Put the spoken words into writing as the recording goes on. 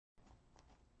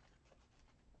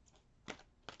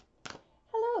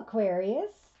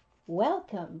Aquarius,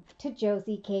 welcome to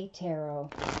Josie K Tarot.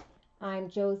 I'm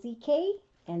Josie K,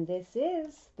 and this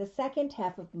is the second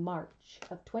half of March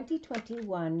of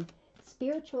 2021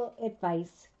 spiritual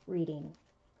advice reading.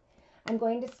 I'm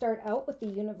going to start out with the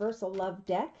Universal Love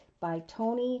deck by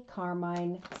Tony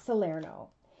Carmine Salerno,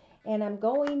 and I'm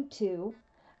going to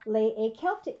lay a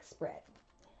Celtic spread.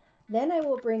 Then I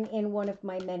will bring in one of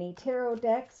my many tarot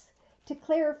decks to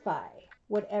clarify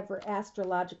whatever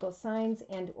astrological signs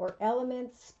and or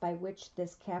elements by which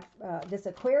this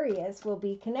Aquarius will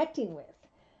be connecting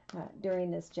with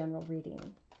during this general reading.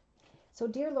 So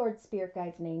dear Lord, Spirit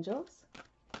Guides and Angels,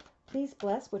 please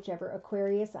bless whichever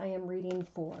Aquarius I am reading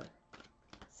for.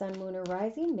 Sun, Moon, or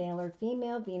Rising, male or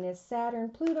female, Venus, Saturn,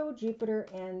 Pluto, Jupiter,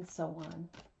 and so on.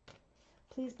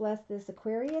 Please bless this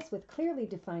Aquarius with clearly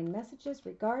defined messages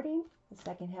regarding the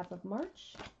second half of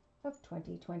March of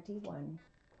 2021.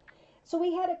 So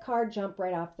we had a card jump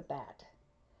right off the bat.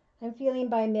 I'm feeling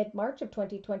by mid-March of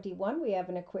 2021, we have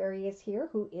an Aquarius here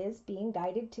who is being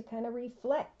guided to kind of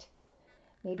reflect.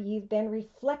 Maybe you've been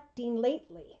reflecting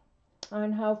lately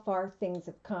on how far things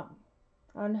have come,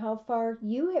 on how far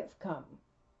you have come,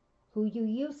 who you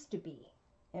used to be,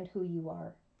 and who you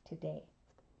are today.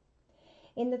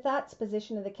 In the thoughts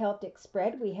position of the Celtic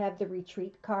spread, we have the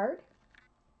retreat card.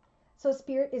 So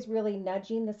Spirit is really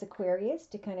nudging this Aquarius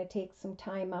to kind of take some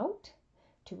time out,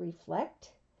 to reflect,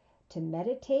 to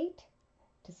meditate,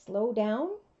 to slow down,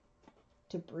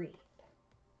 to breathe.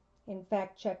 In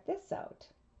fact, check this out.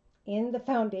 In the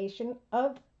foundation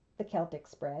of the Celtic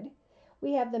spread,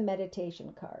 we have the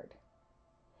meditation card.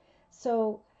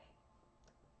 So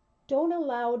don't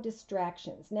allow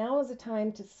distractions. Now is a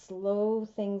time to slow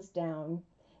things down,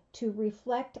 to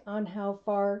reflect on how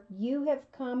far you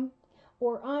have come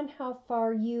or on how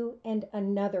far you and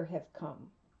another have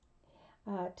come.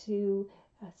 To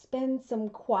spend some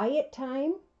quiet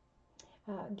time,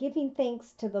 giving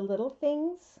thanks to the little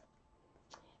things,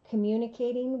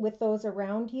 communicating with those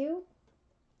around you.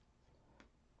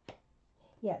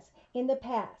 Yes, in the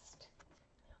past,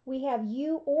 we have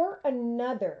you or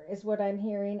another, is what I'm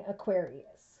hearing,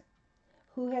 Aquarius,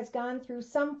 who has gone through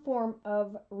some form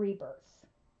of rebirth.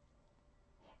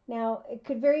 Now, it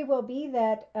could very well be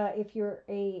that if you're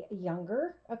a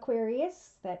younger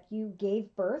Aquarius, that you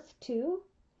gave birth to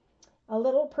a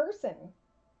little person,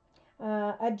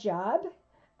 a job,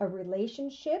 a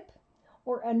relationship,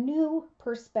 or a new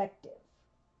perspective.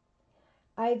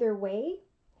 Either way,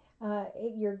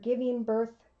 you're giving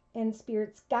birth and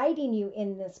Spirit's guiding you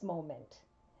in this moment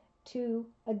to,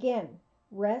 again,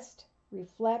 rest,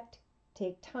 reflect,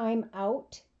 take time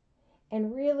out,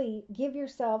 and really give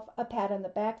yourself a pat on the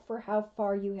back for how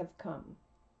far you have come.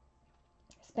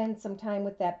 Spend some time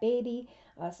with that baby,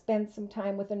 spend some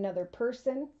time with another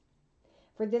person.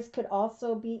 For this could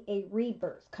also be a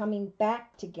rebirth, coming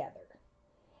back together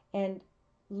and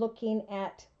looking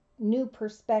at new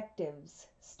perspectives,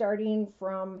 starting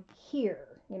from here,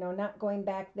 not going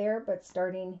back there, but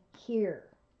starting here.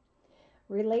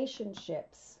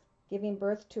 Relationships, giving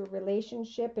birth to a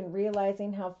relationship and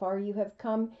realizing how far you have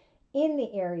come in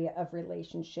the area of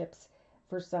relationships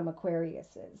for some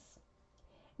Aquariuses.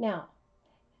 Now,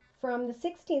 from the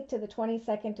 16th to the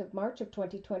 22nd of March of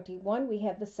 2021, we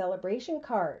have the celebration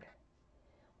card.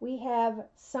 We have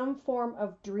some form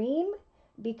of dream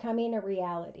becoming a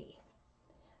reality.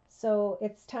 So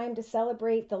it's time to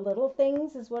celebrate the little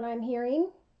things is what I'm hearing.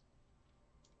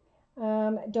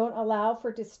 Don't allow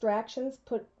for distractions.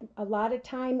 Put a lot of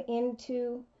time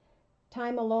into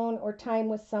time alone or time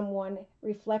with someone,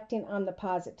 reflecting on the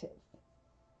positive.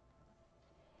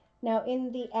 Now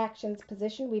in the actions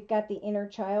position, we've got the inner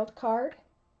child card.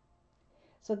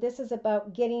 So this is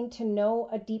about getting to know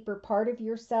a deeper part of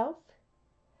yourself,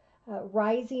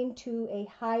 rising to a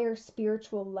higher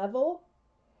spiritual level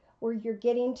where you're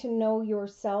getting to know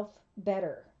yourself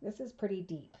better. This is pretty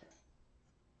deep.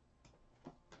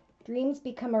 Dreams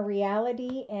become a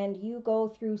reality and you go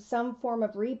through some form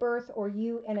of rebirth, or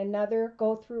you and another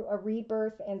go through a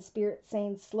rebirth, and Spirit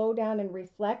saying slow down and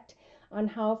reflect on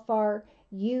how far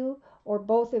you or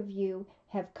both of you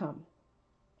have come.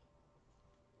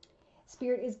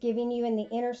 Spirit is giving you in the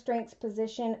inner strengths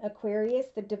position, Aquarius,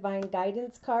 the divine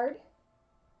guidance card.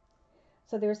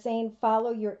 So they're saying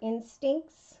follow your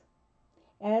instincts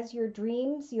as your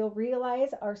dreams, you'll realize,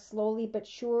 are slowly but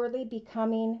surely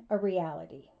becoming a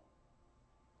reality.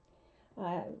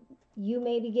 You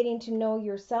may be getting to know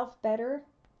yourself better,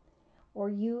 or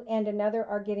you and another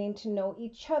are getting to know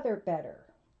each other better,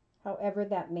 however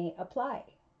that may apply.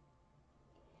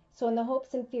 So in the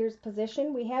hopes and fears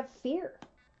position, we have fear.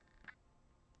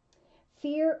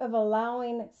 fear of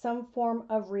allowing some form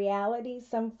of reality,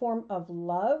 some form of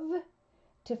love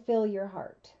to fill your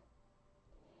heart.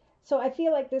 So I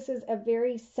feel like this is a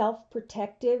very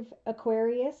self-protective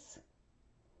Aquarius.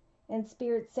 And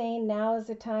Spirit's saying now is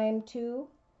the time to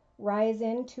rise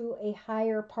into a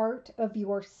higher part of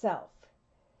yourself,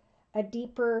 a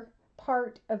deeper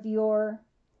part of your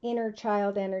inner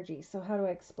child energy. So how do I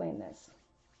explain this?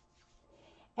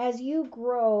 As you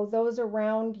grow, those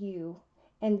around you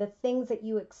and the things that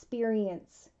you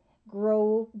experience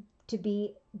grow to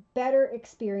be better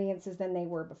experiences than they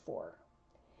were before.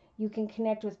 You can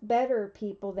connect with better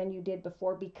people than you did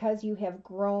before because you have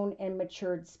grown and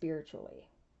matured spiritually.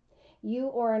 You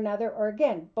or another, or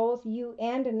again, both you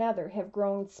and another have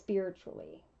grown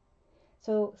spiritually.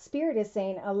 So Spirit is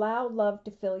saying, allow love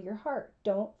to fill your heart.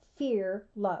 Don't fear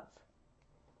love.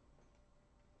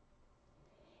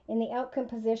 In the outcome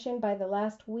position by the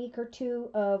last week or two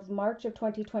of March of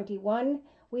 2021,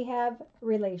 we have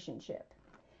relationship.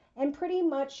 And pretty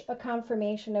much a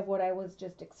confirmation of what I was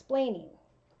just explaining.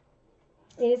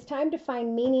 It is time to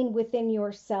find meaning within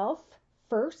yourself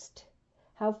first,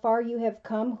 how far you have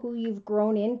come, who you've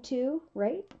grown into,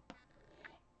 right?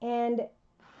 And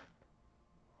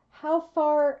how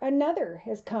far another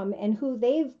has come and who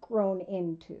they've grown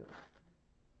into.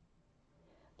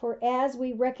 For as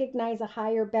we recognize a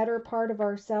higher, better part of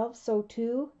ourselves, so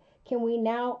too can we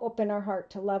now open our heart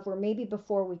to love where maybe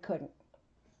before we couldn't.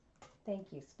 Thank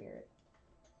you, Spirit.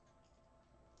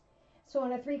 So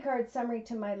on a 3-card summary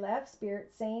to my left,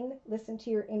 Spirit saying, listen to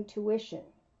your intuition.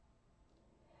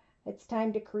 It's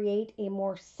time to create a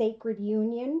more sacred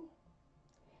union,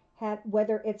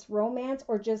 whether it's romance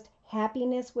or just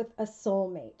happiness with a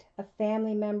soulmate, a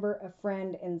family member, a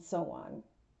friend, and so on.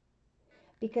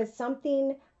 Because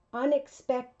something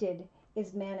unexpected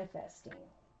is manifesting.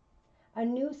 A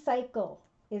new cycle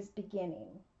is beginning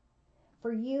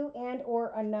for you and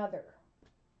or another.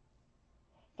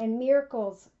 And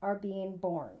miracles are being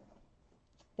born.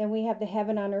 Then we have the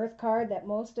Heaven on Earth card that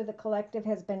most of the collective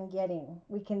has been getting.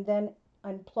 We can then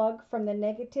unplug from the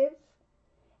negative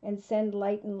and send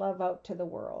light and love out to the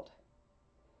world.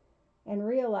 And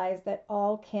realize that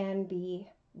all can be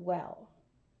well.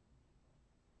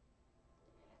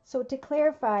 So to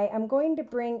clarify, I'm going to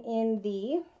bring in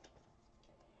the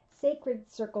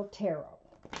Sacred Circle Tarot.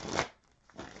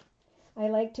 I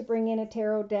like to bring in a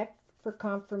tarot deck for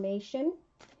confirmation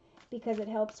because it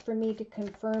helps for me to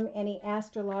confirm any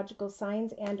astrological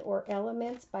signs and or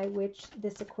elements by which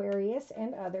this Aquarius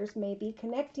and others may be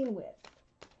connecting with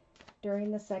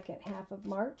during the second half of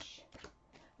March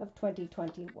of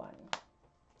 2021.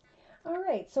 All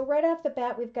right, so right off the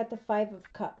bat, we've got the 5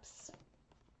 of Cups.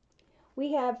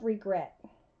 We have regret,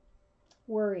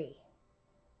 worry,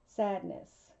 sadness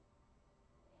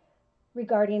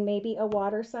regarding maybe a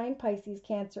water sign, Pisces,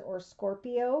 Cancer, or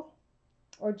Scorpio,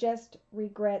 or just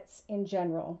regrets in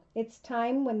general. It's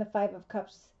time when the 5 of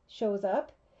Cups shows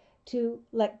up to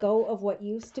let go of what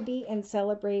used to be and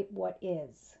celebrate what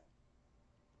is.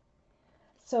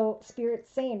 So Spirit's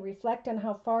saying, reflect on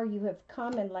how far you have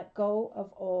come and let go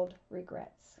of old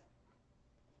regrets.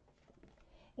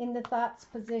 In the thoughts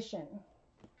position,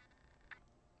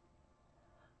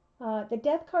 the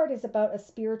Death card is about a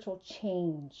spiritual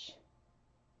change.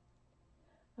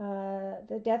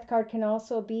 The Death card can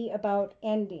also be about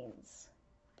endings.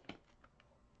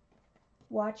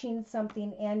 Watching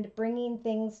something end, bringing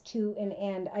things to an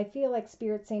end. I feel like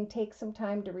Spirit's saying take some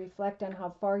time to reflect on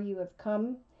how far you have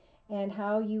come and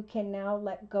how you can now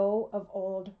let go of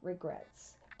old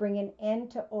regrets. Bring an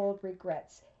end to old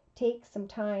regrets. Take some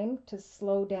time to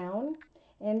slow down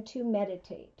and to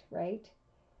meditate, right?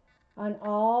 On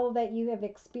all that you have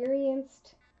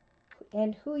experienced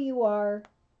and who you are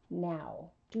now.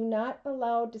 Do not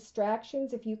allow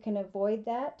distractions, if you can avoid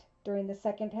that, during the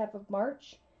second half of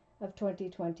March of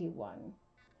 2021.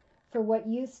 For what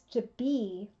used to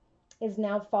be is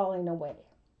now falling away.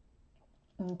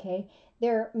 Okay,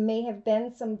 there may have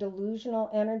been some delusional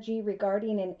energy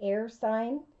regarding an air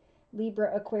sign,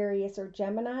 Libra, Aquarius, or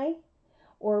Gemini,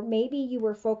 or maybe you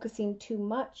were focusing too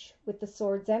much with the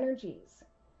Swords energies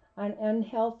on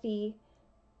unhealthy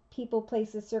people,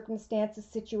 places, circumstances,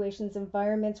 situations,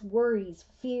 environments, worries,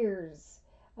 fears,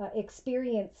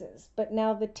 experiences. But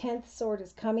now the 10th sword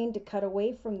is coming to cut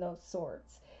away from those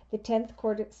swords. The 10th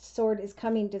sword is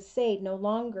coming to say, no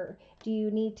longer do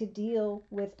you need to deal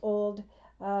with old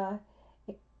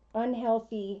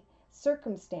unhealthy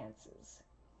circumstances.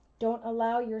 Don't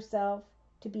allow yourself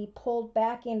to be pulled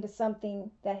back into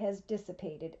something that has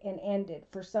dissipated and ended.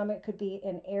 For some, it could be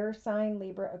an air sign,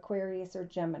 Libra, Aquarius, or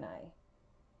Gemini.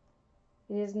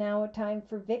 It is now a time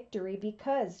for victory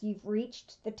because you've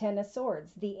reached the Ten of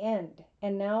Swords, the end,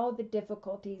 and now the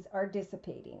difficulties are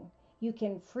dissipating. You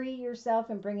can free yourself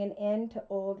and bring an end to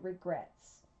old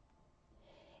regrets.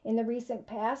 In the recent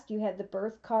past, you had the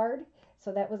birth card,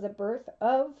 so that was a birth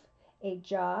of a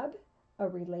job, a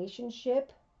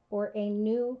relationship, or a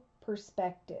new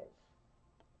perspective.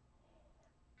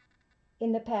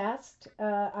 In the past,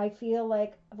 I feel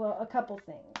like, well, a couple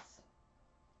things.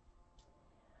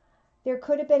 There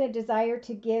could have been a desire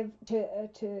to give,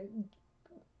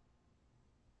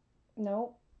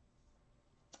 no.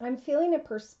 I'm feeling a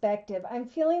perspective. I'm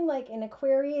feeling like an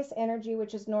Aquarius energy,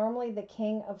 which is normally the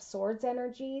King of Swords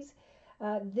energies.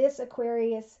 This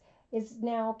Aquarius is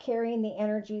now carrying the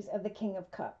energies of the King of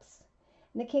Cups.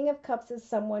 And the King of Cups is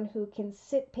someone who can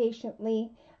sit patiently,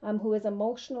 who is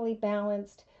emotionally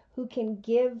balanced, who can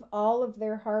give all of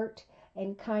their heart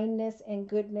and kindness and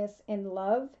goodness and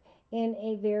love in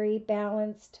a very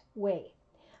balanced way.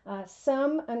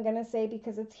 Some, I'm going to say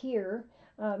because it's here,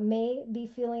 may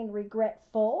be feeling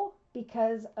regretful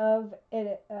because of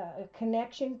a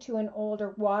connection to an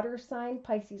older water sign,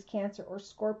 Pisces, Cancer, or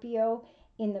Scorpio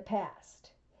in the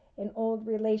past. An old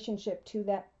relationship to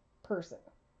that person.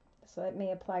 So that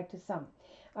may apply to some.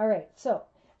 All right, so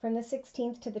from the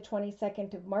 16th to the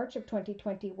 22nd of March of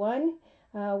 2021,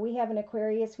 we have an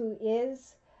Aquarius who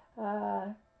is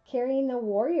carrying the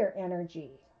warrior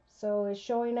energy. So is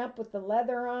showing up with the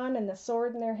leather on and the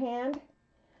sword in their hand.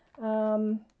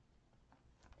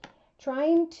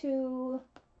 Trying to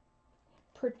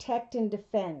protect and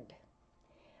defend.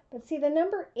 But see, the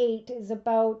number 8 is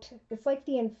about, it's like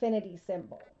the infinity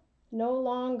symbol. No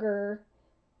longer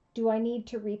do I need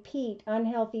to repeat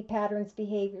unhealthy patterns,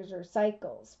 behaviors, or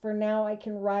cycles, for now I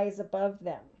can rise above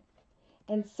them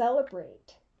and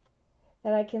celebrate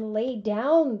that I can lay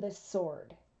down this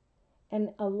sword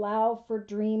and allow for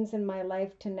dreams in my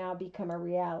life to now become a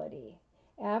reality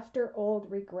after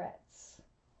old regrets.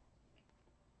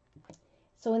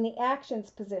 So in the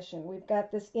actions position, we've got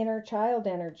this inner child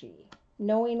energy,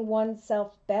 knowing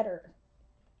oneself better.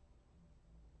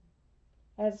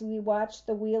 As we watch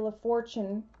the Wheel of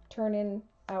Fortune turn in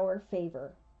our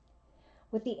favor.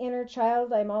 With the inner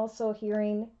child, I'm also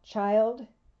hearing child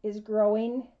is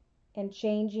growing and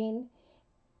changing,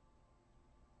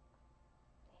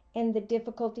 and the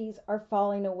difficulties are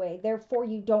falling away. Therefore,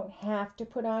 you don't have to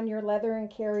put on your leather and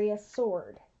carry a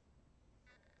sword.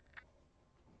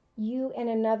 You and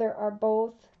another are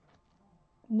both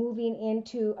moving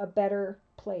into a better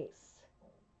place.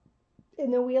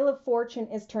 And the Wheel of Fortune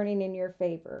is turning in your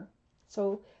favor.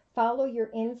 So follow your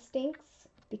instincts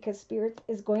because Spirit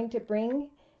is going to bring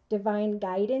divine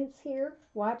guidance here.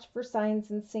 Watch for signs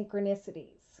and synchronicities.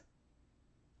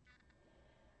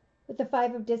 With the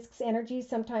Five of Discs energy,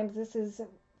 sometimes this is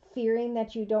fearing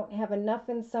that you don't have enough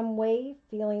in some way,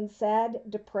 feeling sad,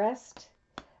 depressed,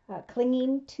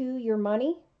 clinging to your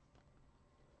money.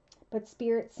 But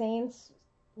Spirit saying,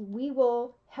 we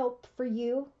will help for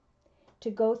you to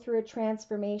go through a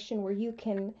transformation where you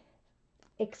can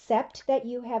accept that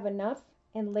you have enough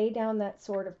and lay down that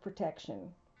sword of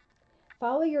protection.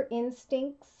 Follow your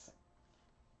instincts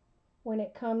when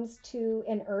it comes to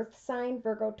an earth sign,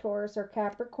 Virgo, Taurus, or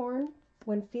Capricorn,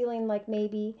 when feeling like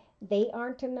maybe they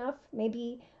aren't enough,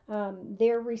 maybe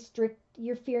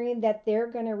you're fearing that they're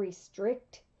going to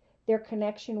restrict their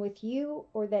connection with you,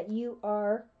 or that you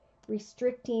are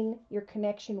restricting your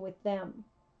connection with them.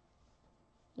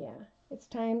 Yeah, it's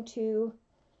time to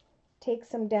take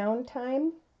some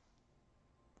downtime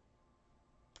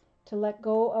to let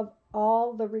go of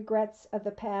all the regrets of the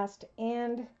past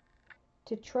and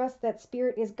to trust that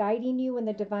Spirit is guiding you when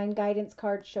the divine guidance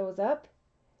card shows up,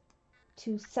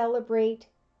 to celebrate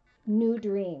new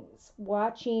dreams,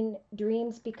 watching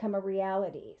dreams become a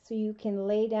reality so you can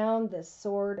lay down this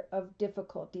sword of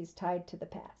difficulties tied to the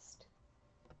past.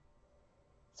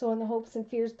 So in the hopes and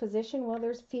fears position, well,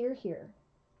 there's fear here.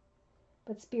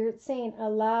 But Spirit's saying,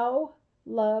 allow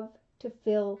love to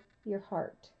fill your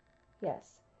heart.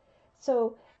 Yes.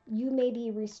 So you may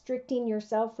be restricting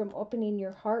yourself from opening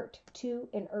your heart to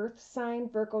an earth sign,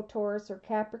 Virgo, Taurus, or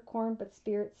Capricorn, but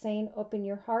Spirit's saying, open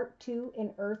your heart to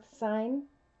an earth sign.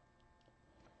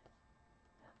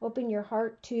 Open your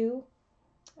heart to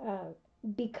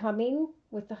becoming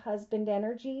with the husband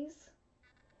energies,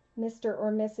 Mr.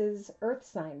 or Mrs. Earth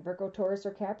sign, Virgo, Taurus,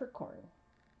 or Capricorn.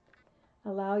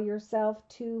 Allow yourself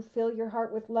to fill your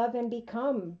heart with love and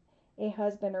become a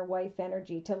husband or wife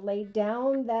energy, to lay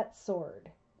down that sword,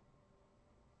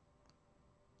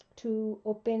 to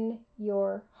open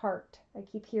your heart. I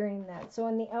keep hearing that. So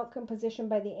in the outcome position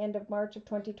by the end of March of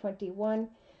 2021,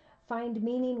 find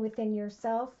meaning within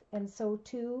yourself, and so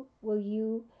too will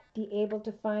you be able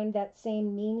to find that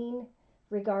same meaning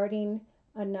regarding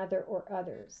another or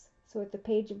others. So at the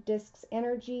Page of Discs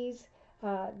energies,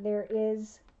 there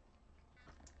is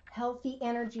healthy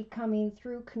energy coming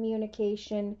through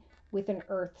communication with an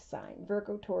earth sign,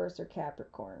 Virgo, Taurus, or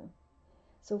Capricorn.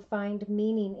 So find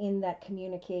meaning in that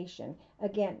communication.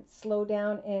 Again, slow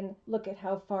down and look at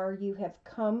how far you have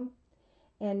come,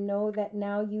 and know that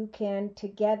now you can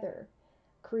together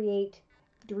create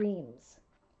dreams.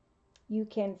 You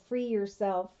can free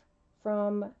yourself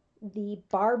from the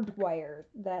barbed wire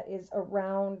that is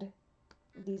around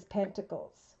these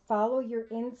pentacles. Follow your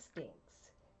instincts.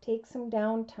 Take some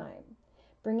downtime.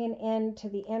 Bring an end to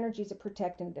the energies of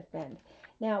protect and defend.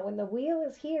 Now, when the wheel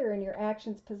is here in your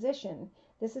actions position,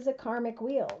 this is a karmic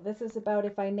wheel. This is about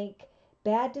if I make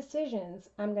bad decisions,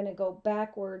 I'm going to go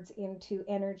backwards into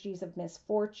energies of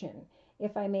misfortune.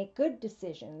 If I make good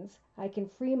decisions, I can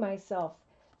free myself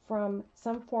from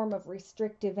some form of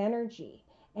restrictive energy,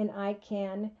 and I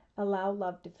can allow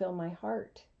love to fill my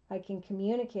heart. I can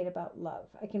communicate about love.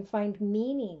 I can find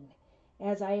meaning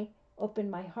as I open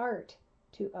my heart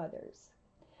to others.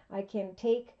 I can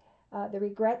take the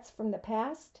regrets from the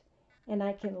past, and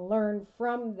I can learn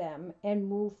from them and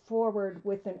move forward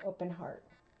with an open heart.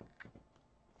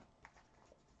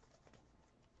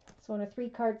 So in a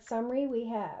 3-card summary, we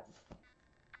have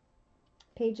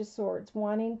Page of Swords,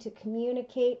 wanting to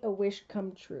communicate a wish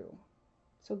come true.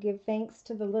 So give thanks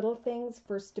to the little things,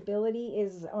 for stability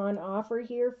is on offer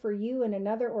here for you and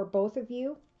another or both of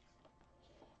you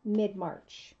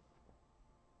mid-March.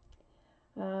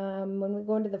 When we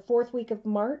go into the 4th week of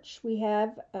March, we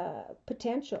have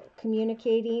potential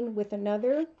communicating with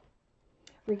another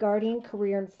regarding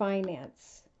career and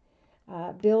finance.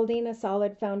 Building a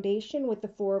solid foundation with the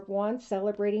 4 of Wands,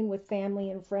 celebrating with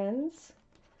family and friends.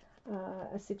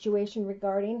 A situation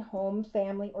regarding home,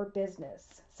 family, or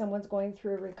business. Someone's going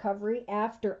through a recovery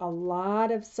after a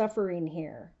lot of suffering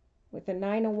here. With the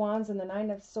 9 of Wands and the 9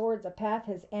 of Swords, a path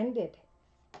has ended.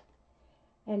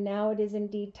 And now it is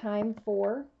indeed time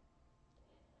for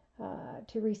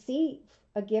to receive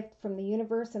a gift from the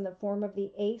universe in the form of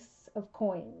the Ace of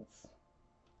Coins.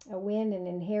 A win, an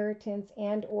inheritance,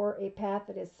 and or a path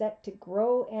that is set to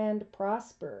grow and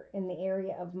prosper in the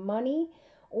area of money,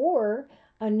 or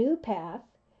a new path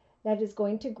that is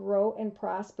going to grow and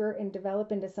prosper and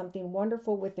develop into something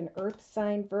wonderful with an earth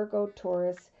sign, Virgo,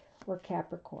 Taurus, or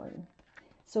Capricorn.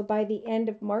 So by the end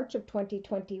of March of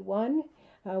 2021,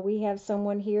 we have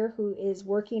someone here who is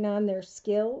working on their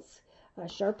skills,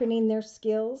 sharpening their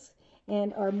skills,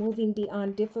 and are moving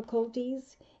beyond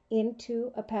difficulties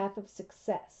into a path of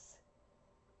success.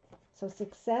 So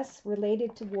success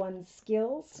related to one's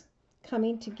skills,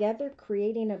 coming together,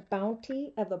 creating a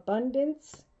bounty of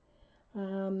abundance.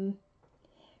 And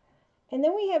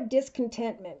then we have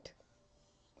discontentment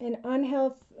and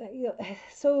unhealth.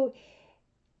 So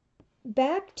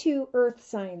back to earth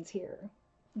signs here.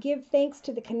 Give thanks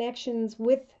to the connections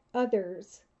with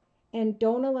others, and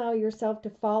don't allow yourself to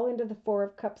fall into the 4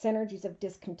 of Cups energies of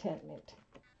discontentment.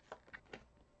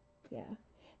 Yeah.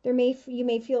 You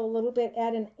may feel a little bit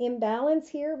at an imbalance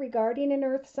here regarding an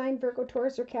earth sign, Virgo,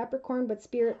 Taurus, or Capricorn, but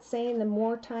Spirit's saying the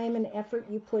more time and effort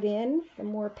you put in, the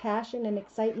more passion and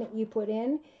excitement you put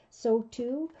in, so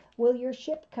too will your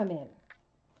ship come in.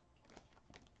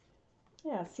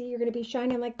 Yeah, see, you're going to be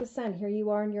shining like the sun. Here you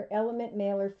are in your element,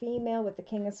 male or female, with the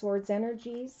King of Swords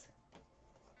energies,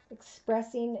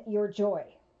 expressing your joy.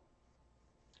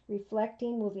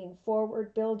 Reflecting, moving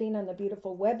forward, building on the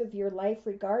beautiful web of your life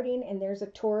regarding, and there's a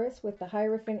Taurus with the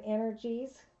Hierophant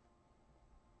energies,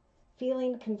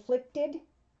 feeling conflicted,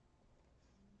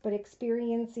 but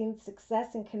experiencing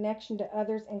success and connection to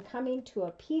others and coming to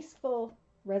a peaceful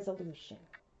resolution.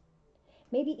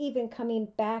 Maybe even coming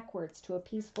backwards to a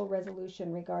peaceful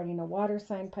resolution regarding a water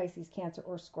sign, Pisces, Cancer,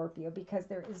 or Scorpio, because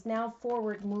there is now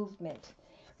forward movement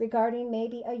regarding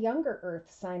maybe a younger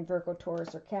earth sign, Virgo,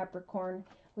 Taurus, or Capricorn,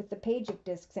 with the Page of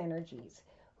Discs energies,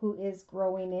 who is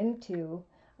growing into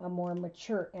a more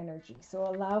mature energy. So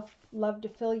allow love to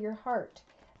fill your heart,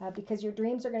 because your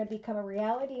dreams are going to become a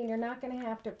reality, and you're not going to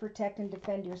have to protect and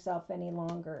defend yourself any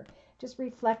longer. Just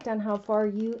reflect on how far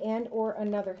you and or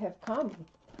another have come,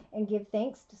 and give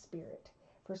thanks to Spirit,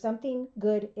 for something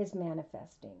good is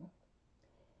manifesting.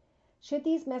 Should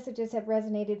these messages have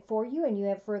resonated for you and you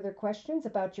have further questions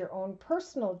about your own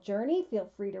personal journey, feel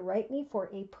free to write me for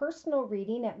a personal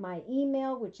reading at my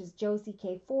email, which is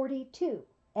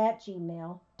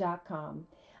josiek42@gmail.com.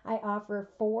 I offer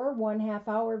 4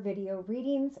 1/2-hour video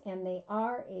readings, and they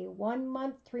are a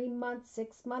 1-month, 3-month,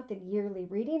 6-month, and yearly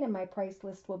reading, and my price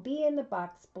list will be in the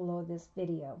box below this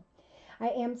video. I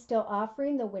am still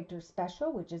offering the winter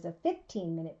special, which is a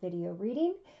 15-minute video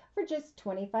reading for just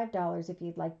 $25 if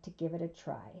you'd like to give it a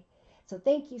try. So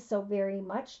thank you so very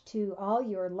much to all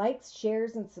your likes,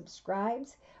 shares, and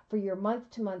subscribes for your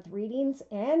month-to-month readings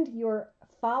and your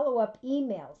follow-up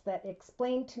emails that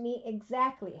explain to me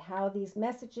exactly how these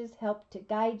messages help to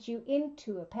guide you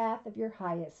into a path of your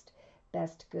highest,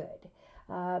 best good.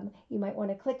 You might want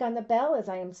to click on the bell as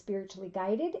I am spiritually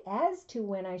guided as to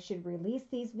when I should release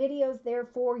these videos.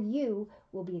 Therefore, you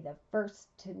will be the first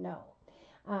to know.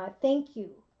 Thank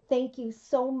you. Thank you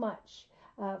so much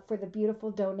for the beautiful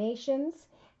donations,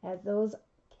 as those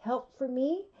help for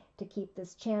me to keep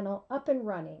this channel up and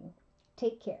running.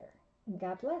 Take care and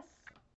God bless.